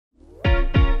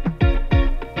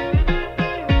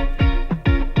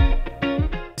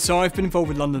So I've been involved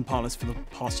with London Partners for the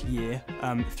past year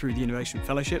through the Innovation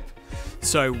Fellowship.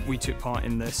 So we took part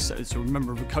in this as a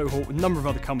member of a cohort with a number of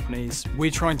other companies.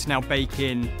 We're trying to now bake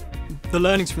in the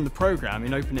learnings from the programme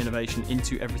in open innovation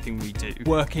into everything we do.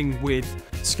 Working with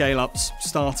scale-ups,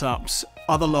 startups,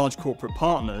 other large corporate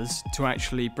partners to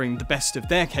actually bring the best of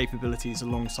their capabilities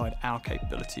alongside our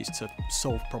capabilities to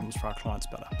solve problems for our clients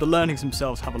better. The learnings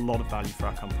themselves have a lot of value for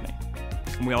our company,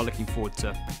 and we are looking forward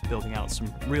to building out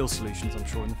some real solutions, I'm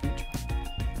sure, in the future.